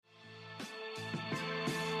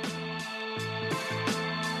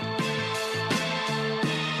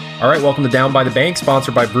All right, welcome to Down by the Bank,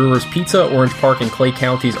 sponsored by Brewers Pizza, Orange Park, and Clay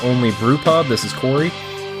County's only brew pub. This is Corey.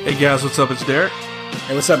 Hey guys, what's up? It's Derek.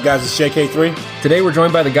 Hey, what's up, guys? It's JK3. Today we're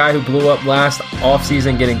joined by the guy who blew up last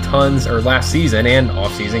season and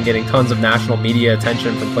off-season, getting tons of national media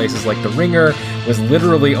attention from places like The Ringer, was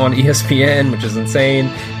literally on ESPN, which is insane,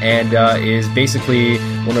 and is basically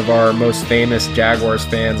one of our most famous Jaguars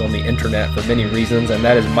fans on the internet for many reasons, and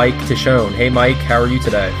that is Mike Tishone. Hey, Mike, how are you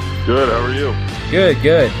today? Good, how are you?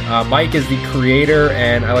 Good. Mike is the creator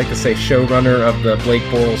and I like to say showrunner of the Blake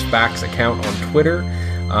Bortles Facts account on Twitter.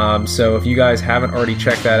 So if you guys haven't already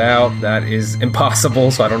checked that out, that is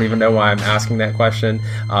impossible. So I don't even know why I'm asking that question.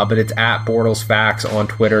 But it's at Bortles Facts on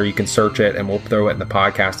Twitter. You can search it and we'll throw it in the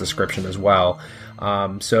podcast description as well.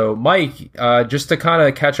 So Mike, just to kind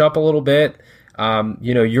of catch up a little bit,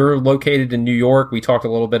 you're located in New York. We talked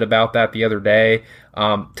a little bit about that the other day.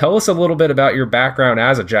 Tell us a little bit about your background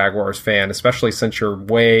as a Jaguars fan, especially since you're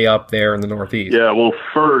way up there in the Northeast. Yeah, well,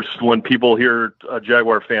 first, when people hear a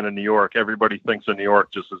Jaguar fan in New York, everybody thinks of New York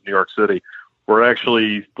just as New York City. We're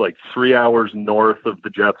actually like 3 hours north of the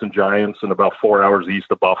Jets and Giants and about 4 hours east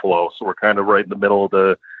of Buffalo. So we're kind of right in the middle of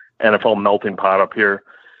the NFL melting pot up here.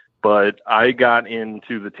 But I got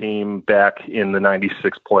into the team back in the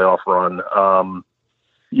 96 playoff run.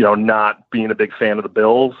 Not being a big fan of the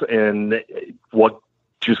Bills, and what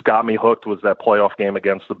just got me hooked was that playoff game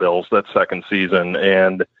against the Bills that second season.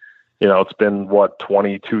 And, it's been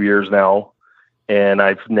 22 years now, and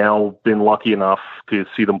I've now been lucky enough to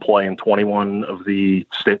see them play in 21 of the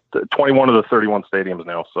 31 stadiums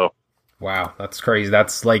now. So. Wow, that's crazy.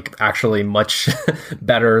 That's like actually much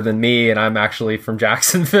better than me, and I'm actually from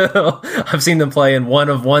Jacksonville. I've seen them play in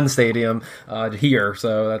one stadium here,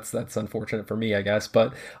 so that's unfortunate for me, I guess.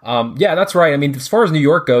 But yeah, that's right. I mean, as far as New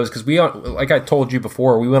York goes, because like I told you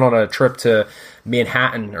before, we went on a trip to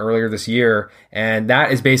Manhattan earlier this year, and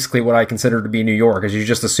that is basically what I consider to be New York, as you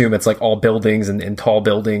just assume it's like all buildings and tall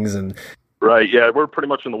buildings and. Right. Yeah, we're pretty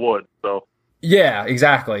much in the woods, so. Yeah,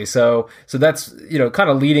 exactly. So that's,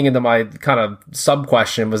 kind of leading into my kind of sub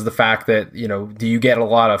question was the fact that, do you get a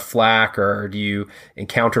lot of flack or do you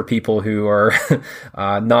encounter people who are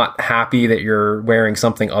not happy that you're wearing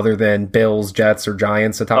something other than Bills, Jets, or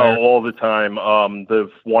Giants attire? Oh, all the time.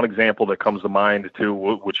 The one example that comes to mind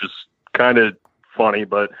too, which is kind of funny,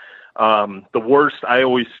 but the worst, I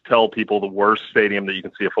always tell people the worst stadium that you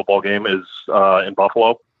can see a football game is in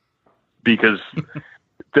Buffalo, because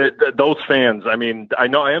those fans, I mean, I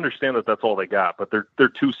understand that that's all they got, but they're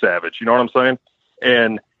too savage. You know what I'm saying?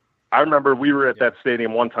 And I remember we were at that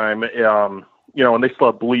stadium one time, and they still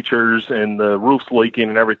have bleachers and the roof's leaking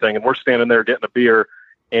and everything. And we're standing there getting a beer,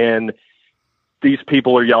 and these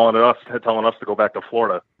people are yelling at us, telling us to go back to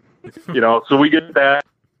Florida. So we get that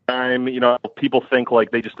time, people think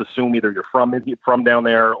like they just assume either you're from down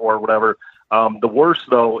there or whatever. The worst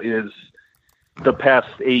though is, the past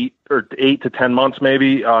 8 to 10 months,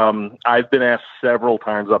 maybe, I've been asked several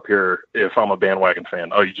times up here if I'm a bandwagon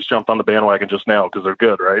fan. Oh, you just jumped on the bandwagon just now because they're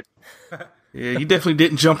good, right? Yeah, you definitely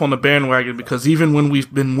didn't jump on the bandwagon, because even when we've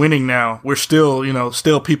been winning now, we're still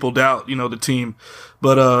people doubt, the team.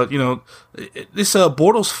 But, this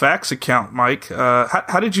Bortles Facts account, Mike,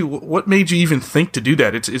 what made you even think to do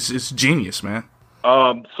that? It's genius, man.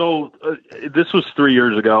 So this was 3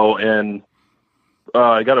 years ago, and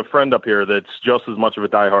I got a friend up here that's just as much of a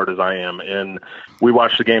diehard as I am, and we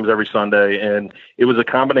watch the games every Sunday, and it was a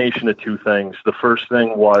combination of two things. The first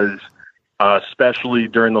thing was, especially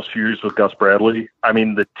during those few years with Gus Bradley, I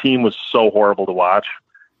mean, the team was so horrible to watch,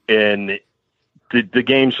 and the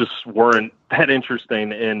games just weren't that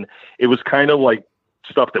interesting, and it was kind of like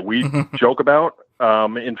stuff that we joke about,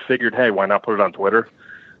 and figured, hey, why not put it on Twitter?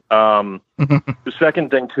 The second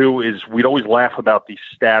thing too is we'd always laugh about these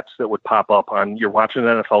stats that would pop up on, you're watching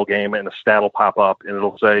an NFL game and a stat will pop up and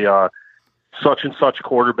it'll say, such and such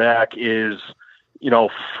quarterback is,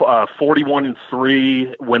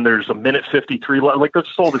 41-3 when there's a minute 53 left. Like, there's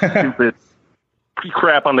just all this stupid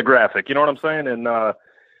crap on the graphic. You know what I'm saying? And,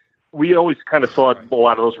 we always kind of thought a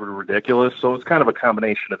lot of those were ridiculous. So it's kind of a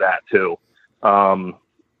combination of that too.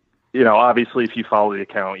 Obviously if you follow the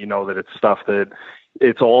account, you know that it's stuff that,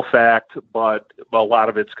 it's all fact, but a lot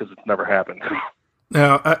of it's because it's never happened.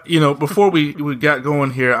 Now, before we got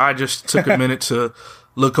going here, I just took a minute to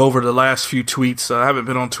look over the last few tweets. I haven't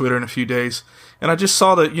been on Twitter in a few days, and I just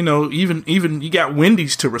saw that, even you got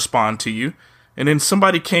Wendy's to respond to you, and then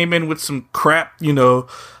somebody came in with some crap,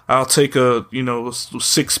 I'll take a,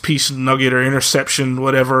 6-piece nugget or interception,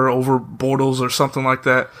 whatever, over Bortles or something like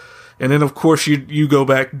that. And then, of course, you go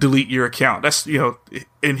back, delete your account. That's,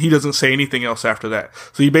 and he doesn't say anything else after that.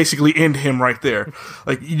 So you basically end him right there.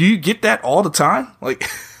 Like, do you get that all the time? Like,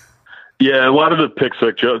 Yeah, a lot of the pick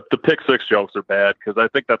six jokes are bad because I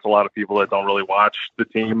think that's a lot of people that don't really watch the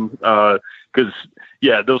team. Because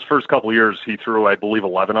those first couple of years he threw, I believe,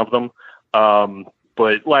 11 of them.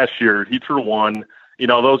 But last year he threw one. You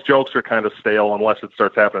know, those jokes are kind of stale unless it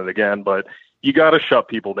starts happening again. But you got to shut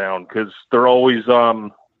people down because they're always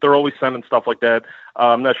sending stuff like that.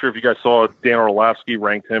 I'm not sure if you guys saw Dan Orlovsky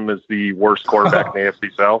ranked him as the worst quarterback in the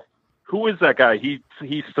AFC South. Who is that guy? He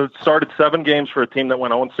started 7 games for a team that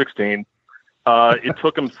went 0-16. It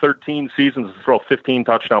took him 13 seasons to throw 15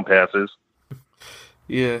 touchdown passes.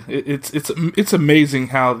 Yeah, it's amazing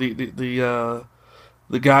how the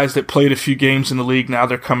guys that played a few games in the league now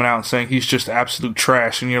they're coming out and saying he's just absolute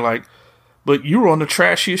trash, and you're like, but you were on the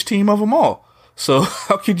trashiest team of them all. So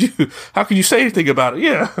how could you say anything about it?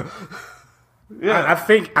 Yeah. Yeah, I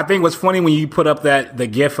think what's funny when you put up the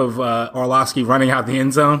gif of Orlovsky running out the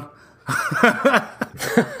end zone.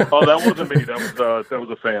 Oh, that wasn't me. That was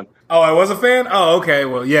a fan. Oh, I was a fan. Oh, okay.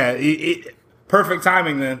 Well, yeah, perfect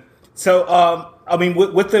timing then. So, I mean,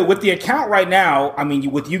 with the account right now, I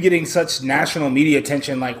mean, with you getting such national media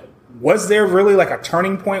attention, like, was there really like a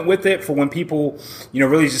turning point with it for when people,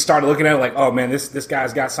 really just started looking at it like, oh man, this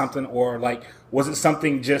guy's got something, or like, was it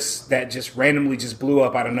something that randomly just blew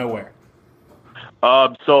up out of nowhere?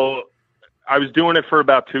 So I was doing it for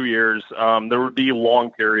about 2 years. There would be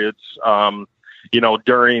long periods,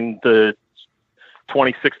 during the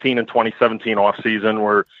 2016 and 2017 off season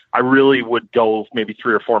where I really would go maybe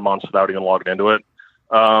 3 or 4 months without even logging into it.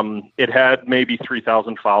 It had maybe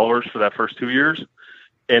 3,000 followers for that first 2 years.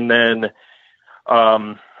 And then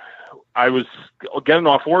I was getting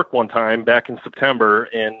off work one time back in September,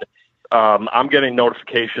 and I'm getting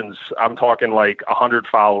notifications. I'm talking like 100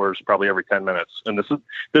 followers probably every 10 minutes. And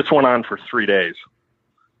this went on for 3 days.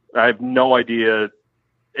 I have no idea.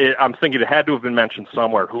 I'm thinking it had to have been mentioned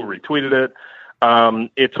somewhere. Who retweeted it?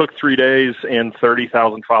 It took 3 days, and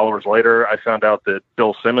 30,000 followers later, I found out that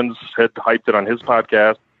Bill Simmons had hyped it on his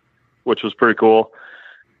podcast, which was pretty cool.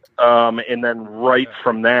 And then right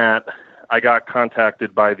from that, I got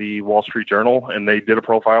contacted by the Wall Street Journal, and they did a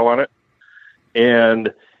profile on it.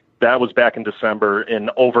 And that was back in December,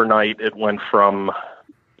 and overnight it went from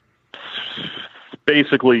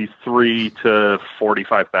basically 3 to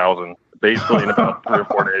 45,000, basically in about 3 or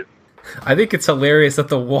 4 days. I think it's hilarious that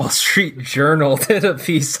the Wall Street Journal did a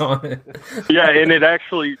piece on it. Yeah, and it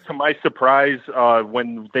actually, to my surprise,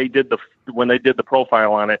 when they did the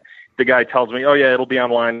profile on it, the guy tells me, "Oh yeah, it'll be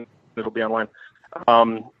online. It'll be online."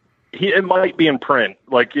 It might be in print.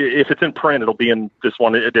 Like if it's in print, it'll be in this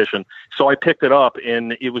one edition. So I picked it up,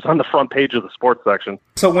 and it was on the front page of the sports section.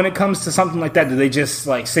 So when it comes to something like that, do they just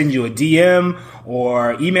like send you a DM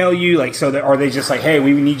or email you? Like, are they just like, "Hey,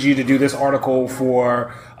 we need you to do this article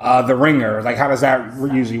for The Ringer"? Like, how does that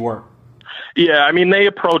usually work? Yeah, I mean, they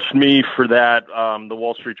approached me for that, the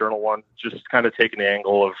Wall Street Journal one, just kind of taking the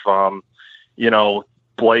angle of,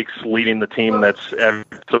 Blake's leading the team that's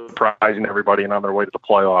surprising everybody and on their way to the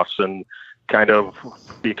playoffs, and kind of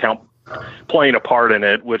the account playing a part in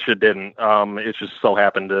it, which it didn't. It just so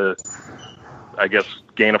happened to, I guess,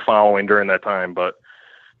 gain a following during that time. But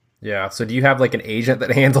yeah, so do you have like an agent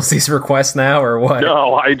that handles these requests now, or what?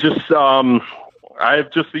 No, I have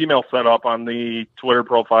just the email set up on the Twitter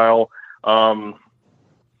profile. That's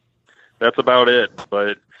about it.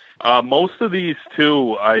 But most of these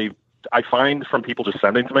too, I find from people just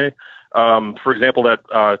sending to me. For example, that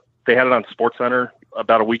they had it on SportsCenter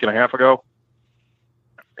about a week and a half ago,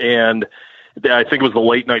 and I think it was the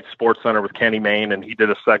late night SportsCenter with Kenny Mayne, and he did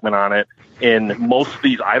a segment on it. And most of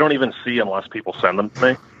these I don't even see unless people send them to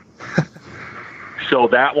me. So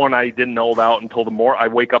that one I didn't know about until I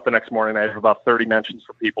wake up the next morning. I have about 30 mentions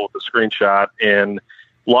from people with the screenshot, and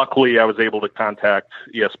luckily I was able to contact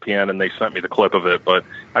ESPN, and they sent me the clip of it. But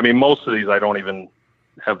I mean, most of these I don't even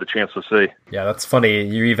have the chance to see. Yeah, that's funny.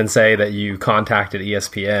 You even say that you contacted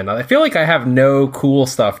ESPN. I feel like I have no cool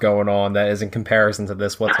stuff going on that is in comparison to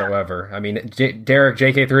this whatsoever. I mean, Derek,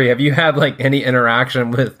 JK3, have you had like any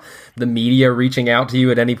interaction with the media reaching out to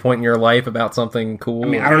you at any point in your life about something cool? I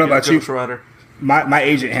mean, I don't know about you. My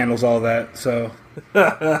agent handles all that, so.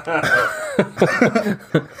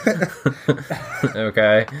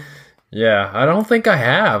 Okay. Yeah, I don't think I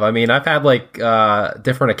have. I mean, I've had like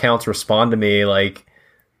different accounts respond to me, like,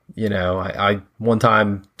 I one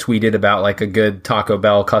time tweeted about like a good Taco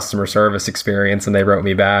Bell customer service experience, and they wrote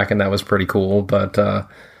me back, and that was pretty cool. But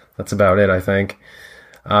that's about it, I think.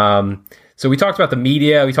 So we talked about the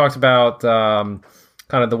media. We talked about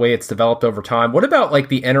kind of the way it's developed over time. What about like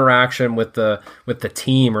the interaction with the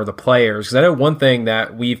team or the players? Because I know one thing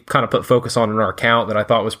that we've kind of put focus on in our account that I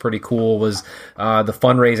thought was pretty cool was the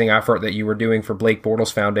fundraising effort that you were doing for Blake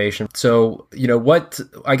Bortles Foundation. So, what,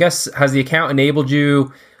 I guess, has the account enabled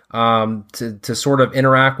you to sort of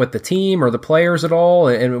interact with the team or the players at all?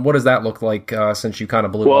 And what does that look like since you kind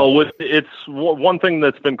of blew up? It's one thing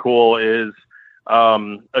that's been cool is,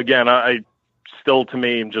 again, I still, to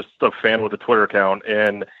me, I'm just a fan with a Twitter account,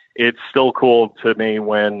 and it's still cool to me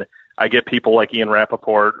when I get people like Ian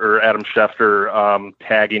Rappaport or Adam Schefter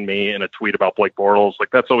tagging me in a tweet about Blake Bortles. Like,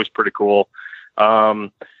 that's always pretty cool.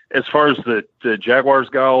 As far as the Jaguars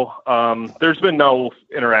go, there's been no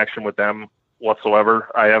interaction with them whatsoever.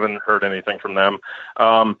 I haven't heard anything from them.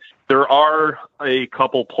 There are a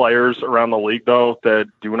couple players around the league, though, that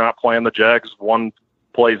do not play in the Jags. One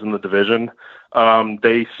plays in the division.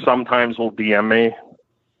 They sometimes will DM me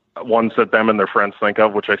ones that them and their friends think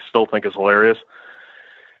of, which I still think is hilarious.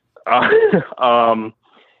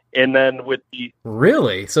 And then with the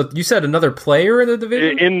really, so you said another player in the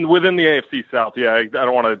division within the AFC South. Yeah, I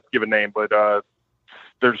don't want to give a name, but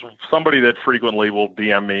there's somebody that frequently will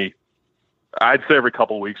DM me. I'd say every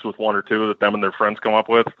couple of weeks with one or two that them and their friends come up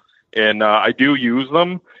with, and I do use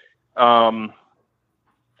them. But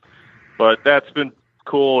that's been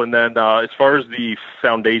cool. And then as far as the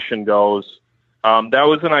foundation goes, that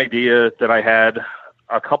was an idea that I had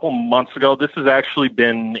a couple months ago. This has actually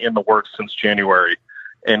been in the works since January,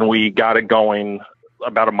 and we got it going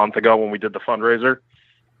about a month ago when we did the fundraiser.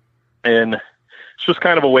 And it's just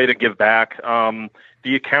kind of a way to give back.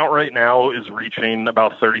 The account right now is reaching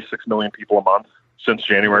about 36 million people a month since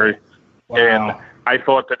January. Wow. And I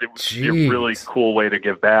thought that it would be a really cool way to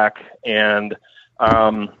give back. And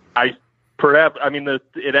it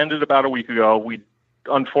ended about a week ago. We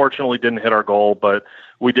unfortunately didn't hit our goal, but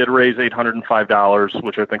we did raise $805,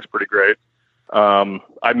 which I think is pretty great.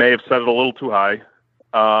 I may have set it a little too high,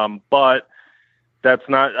 but that's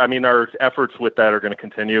not, our efforts with that are going to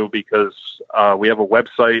continue because we have a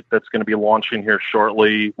website that's going to be launching here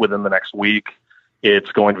shortly within the next week.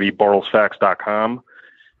 It's going to be bortlesfacts.com,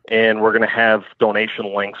 and we're going to have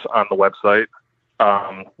donation links on the website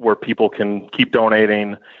where people can keep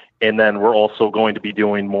donating. And then we're also going to be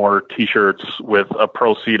doing more T-shirts with a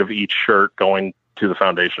proceed of each shirt going to the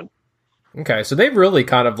foundation. Okay, so they've really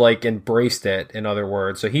kind of like embraced it, in other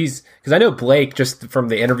words. So because I know Blake, just from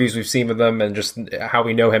the interviews we've seen with him and just how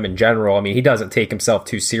we know him in general, he doesn't take himself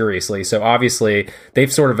too seriously. So obviously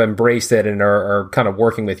they've sort of embraced it and are kind of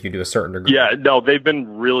working with you to a certain degree. Yeah, no, they've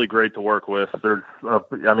been really great to work with.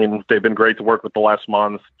 They've been great to work with the last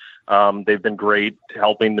month. They've been great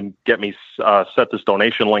helping them get me set this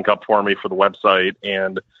donation link up for me for the website.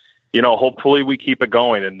 And hopefully we keep it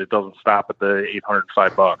going and it doesn't stop at the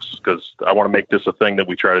 $805 because I want to make this a thing that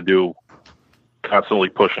we try to do, constantly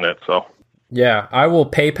pushing it. So, yeah, I will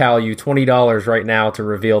PayPal you $20 right now to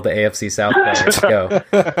reveal the AFC South players. Go.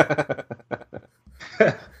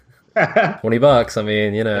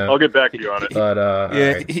 $20. I'll get back to you on it. But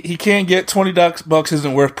yeah, right. he can't get $20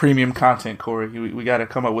 isn't worth premium content, Corey. We got to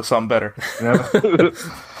come up with something better.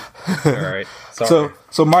 All right. Sorry.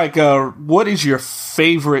 So Mike, what is your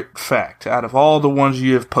favorite fact out of all the ones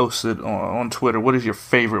you have posted on Twitter? What is your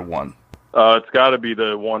favorite one? It's got to be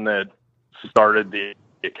the one that started the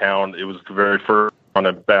account. It was the very first one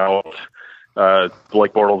about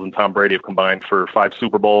Blake Bortles and Tom Brady have combined for 5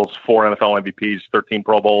 Super Bowls, 4 NFL MVPs, 13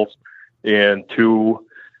 Pro Bowls, and 2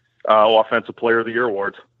 Offensive Player of the Year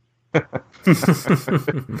awards. Yeah,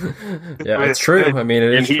 it's true. It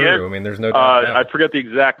is true. There's no doubt. I forget the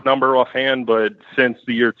exact number offhand, but since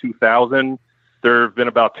the year 2000, there have been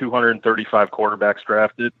about 235 quarterbacks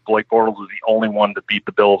drafted. Blake Bortles is the only one to beat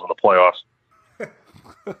the Bills in the playoffs.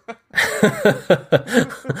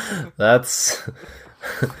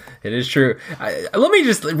 It is true. Let me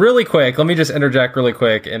just interject really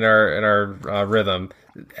quick in our rhythm.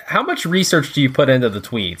 How much research do you put into the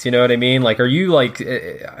tweets? You know what I mean? Like, are you like?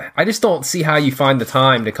 I just don't see how you find the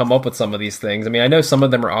time to come up with some of these things. I know some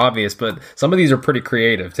of them are obvious, but some of these are pretty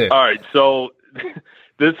creative too. All right, so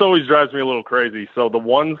this always drives me a little crazy. So the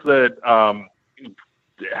ones that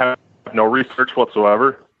have no research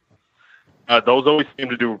whatsoever, those always seem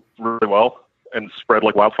to do really well and spread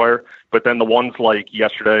like wildfire. But then the ones like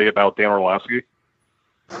yesterday about Dan Orlovsky,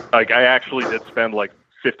 like I actually did spend like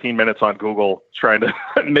 15 minutes on Google trying to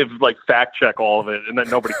like fact check all of it, and then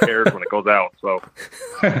nobody cares when it goes out. So,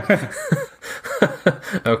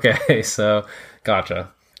 okay, so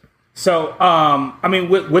gotcha. So,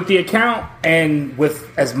 with the account and with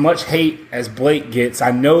as much hate as Blake gets,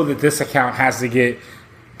 I know that this account has to get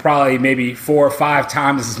probably maybe 4 or 5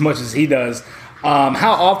 times as much as he does.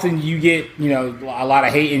 How often do you get, a lot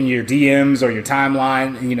of hate in your DMs or your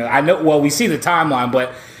timeline? I know, well, we see the timeline,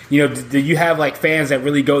 but, do you have like fans that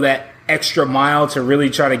really go that extra mile to really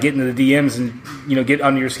try to get into the DMs and, get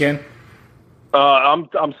under your skin?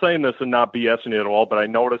 I'm saying this and not BSing it at all, but I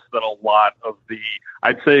noticed that a lot of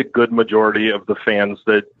I'd say a good majority of the fans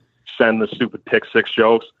that send the stupid pick six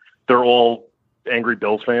jokes, they're all angry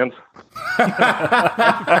Bills fans.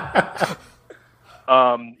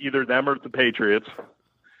 Either them or the Patriots.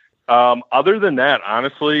 Other than that,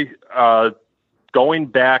 honestly, going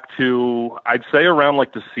back to, I'd say around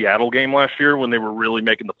like the Seattle game last year when they were really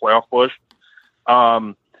making the playoff push,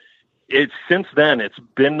 since then, it's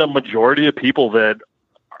been the majority of people that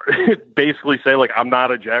basically say, like, I'm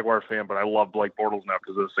not a Jaguar fan, but I love Blake Bortles now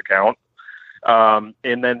because of this account.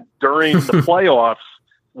 And then during the playoffs,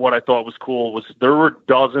 what I thought was cool was there were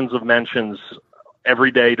dozens of mentions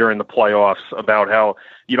every day during the playoffs about how,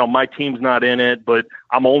 my team's not in it, but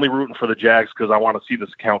I'm only rooting for the Jags because I want to see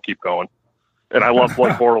this account keep going. And I love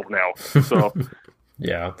Blake Bortles now. So,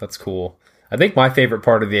 yeah, that's cool. I think my favorite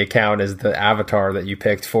part of the account is the avatar that you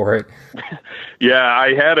picked for it. Yeah,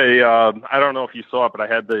 I had I don't know if you saw it, but I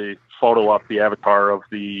had the photo up, the avatar of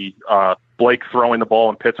the Blake throwing the ball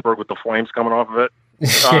in Pittsburgh with the flames coming off of it.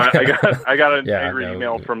 I got an angry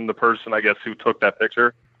email from the person, I guess, who took that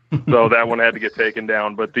picture. So that one had to get taken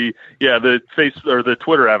down. But the face or the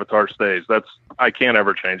Twitter avatar stays. I can't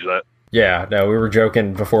ever change that. Yeah, no, we were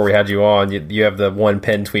joking before we had you on. You have the one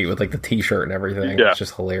pin tweet with like the T-shirt and everything. Yeah. It's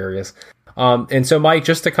just hilarious. And so, Mike,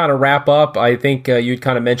 just to kind of wrap up, I think you'd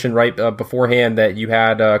kind of mentioned right beforehand that you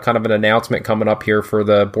had kind of an announcement coming up here for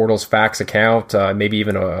the Bortles Facts account, maybe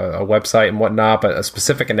even a website and whatnot, but a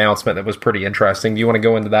specific announcement that was pretty interesting. Do you want to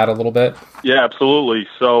go into that a little bit? Yeah, absolutely.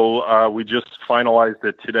 So we just finalized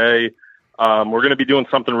it today. We're going to be doing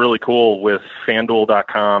something really cool with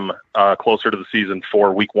FanDuel.com closer to the season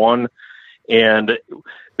for Week 1. And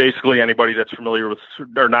basically anybody that's familiar with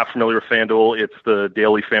or not familiar with FanDuel, it's the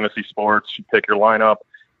daily fantasy sports. You pick your lineup,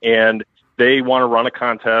 and they want to run a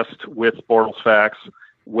contest with Bortles Facts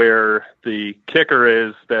where the kicker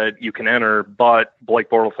is that you can enter, but Blake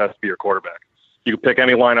Bortles has to be your quarterback. You can pick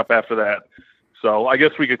any lineup after that. So I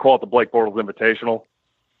guess we could call it the Blake Bortles Invitational.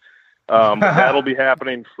 That'll be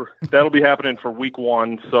happening for Week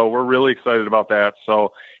 1. So we're really excited about that.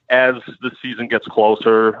 So as the season gets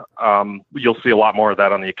closer, you'll see a lot more of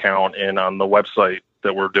that on the account and on the website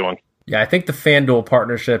that we're doing. Yeah, I think the FanDuel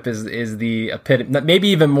partnership is the epitome, maybe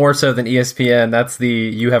even more so than ESPN. That's the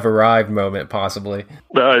 "you have arrived" moment, possibly.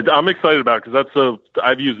 I'm excited about it because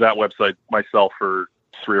I've used that website myself for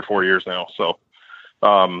 3 or 4 years now. So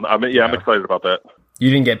I'm excited about that. You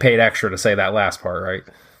didn't get paid extra to say that last part, right?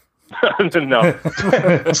 No. No.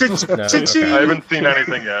 Okay. I haven't seen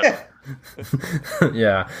anything yet.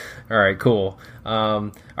 Yeah. All right, cool.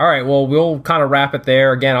 All right, well, we'll kind of wrap it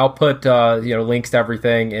there. Again, I'll put links to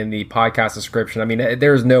everything in the podcast description. I mean,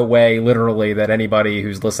 there's no way, literally, that anybody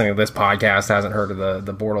who's listening to this podcast hasn't heard of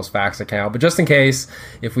the Bortles Facts account. But just in case,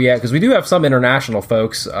 because we do have some international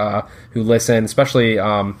folks who listen, especially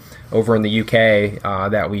over in the UK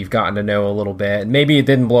that we've gotten to know a little bit. And maybe it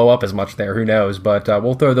didn't blow up as much there, who knows? But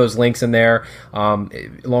we'll throw those links in there,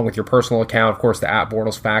 along with your personal account, of course, the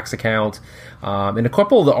 @Bortles Facts account. And a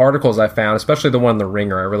couple of the articles I found, especially the one in the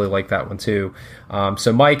Ringer, I really like that one too.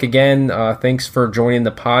 So Mike, again, thanks for joining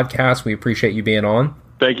the podcast. We appreciate you being on.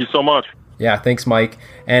 Thank you so much. Yeah, thanks, Mike.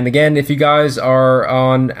 And again, if you guys are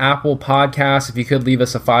on Apple Podcasts, if you could leave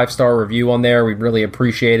us a 5-star review on there, we'd really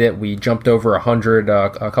appreciate it. We jumped over 100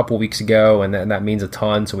 a couple weeks ago, and that means a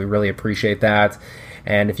ton, so we really appreciate that.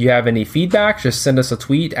 And if you have any feedback, just send us a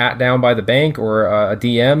tweet @DownByTheBank or a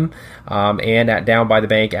DM and at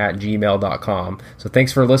downbythebank@gmail.com. So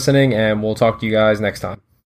thanks for listening, and we'll talk to you guys next time.